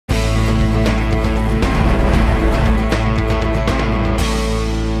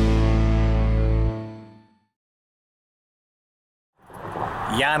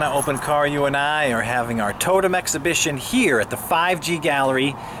Anna Open Car, you and I are having our Totem Exhibition here at the 5G Gallery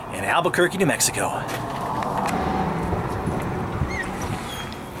in Albuquerque, New Mexico.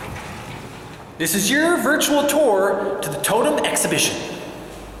 This is your virtual tour to the Totem Exhibition.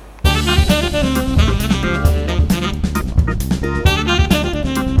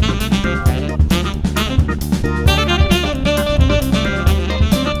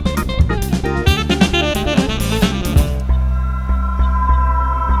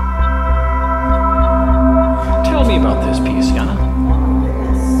 About this piece, Yana. Oh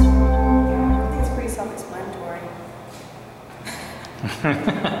goodness. I think it's pretty self-explanatory.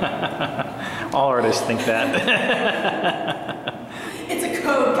 All artists think that. It's a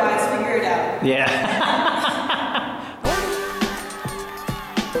code, guys. Figure it out. Yeah.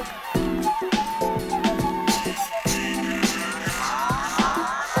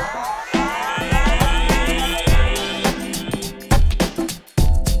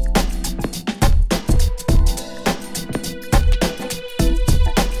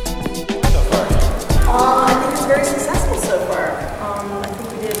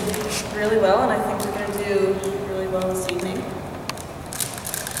 Really well, and I think we're going to do really well this evening.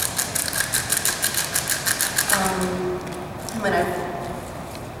 When I've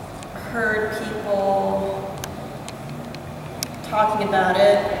heard people talking about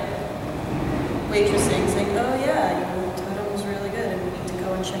it, waitressing, saying, "Oh yeah, you know, Totem was really good, and we need to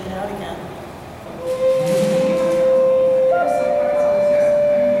go and check it out again."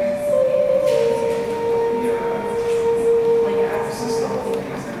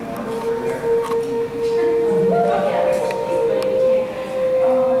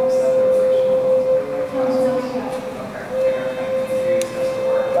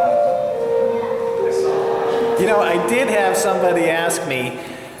 You know, I did have somebody ask me,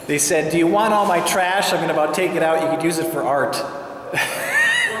 they said, "Do you want all my trash? I'm going to about take it out. You could use it for art."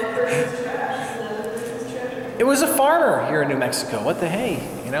 It was a farmer here in New Mexico. What the hey?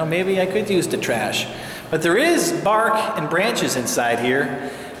 You know, maybe I could use the trash. But there is bark and branches inside here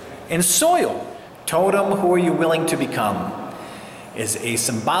and soil. Totem, who are you willing to become? Is a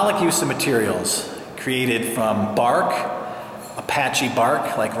symbolic use of materials created from bark, Apache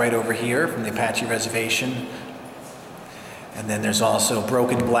bark, like right over here from the Apache Reservation. And then there's also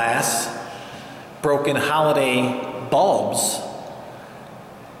broken glass, broken holiday bulbs,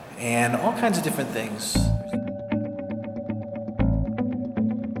 and all kinds of different things.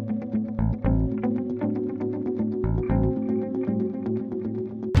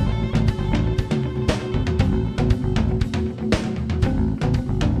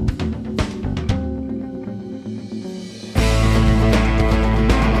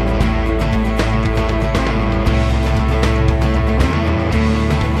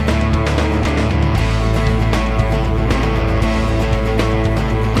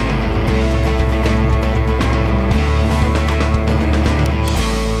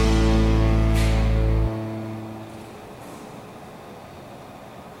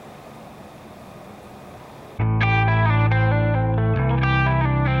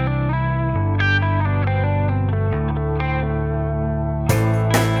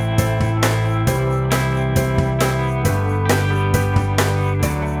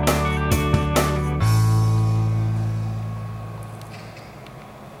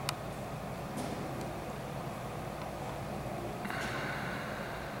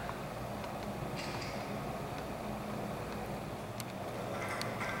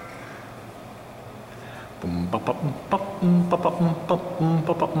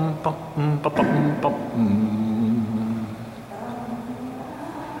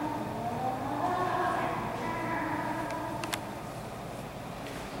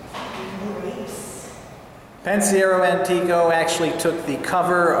 Pensiero Antico actually took the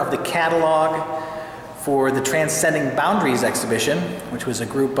cover of the catalog for the Transcending Boundaries exhibition, which was a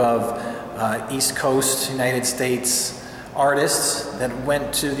group of East Coast United States artists that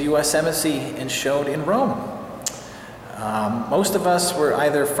went to the U.S. Embassy and showed in Rome. Most of us were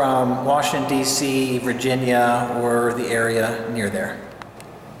either from Washington, D.C., Virginia, or the area near there.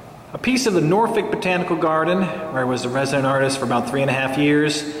 A piece of the Norfolk Botanical Garden, where I was a resident artist for about 3.5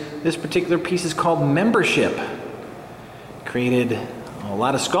 years. This particular piece is called Membership. Created, a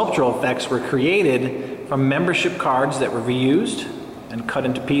lot of sculptural effects were created from membership cards that were reused and cut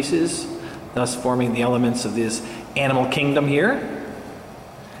into pieces, thus forming the elements of this animal kingdom here.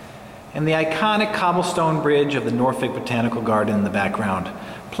 And the iconic cobblestone bridge of the Norfolk Botanical Garden in the background,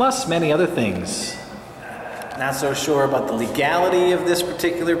 plus many other things. Not so sure about the legality of this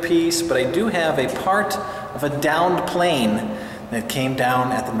particular piece, but I do have a part of a downed plane that came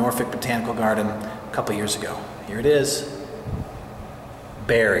down at the Norfolk Botanical Garden a couple years ago. Here it is.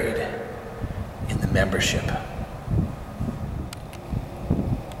 buried in the membership.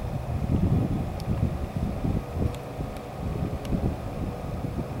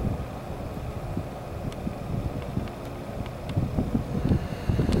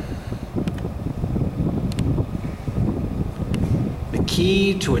 The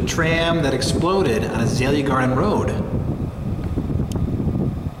key to a tram that exploded on Azalea Garden Road.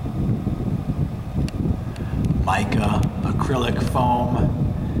 Mica, acrylic foam,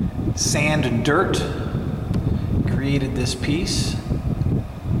 sand and dirt created this piece.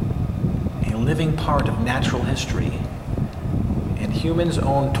 A living part of natural history and humans'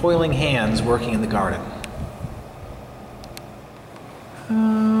 own toiling hands working in the garden.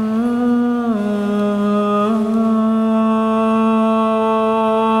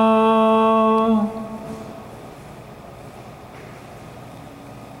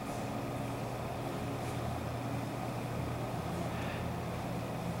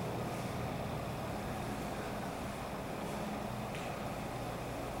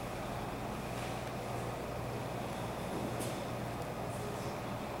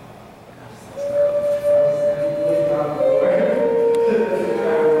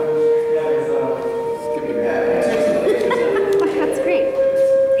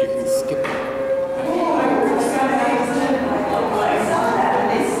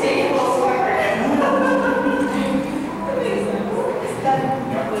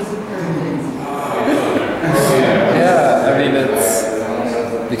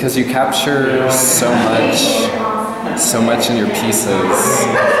 Because you capture so much in your pieces.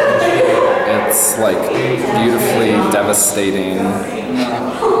 It's like beautifully devastating.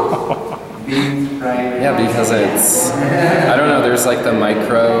 Yeah, because it's, I don't know, there's like the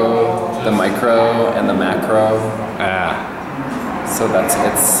micro and the macro. So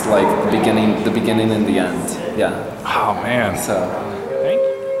it's like the beginning and the end. Yeah. Oh man. So.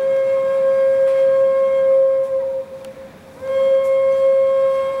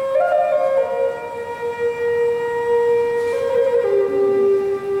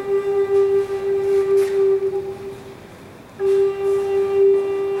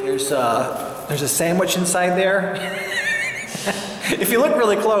 There's a sandwich inside there. If you look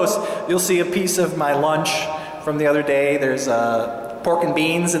really close, you'll see a piece of my lunch from the other day. There's pork and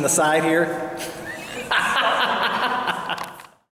beans in the side here.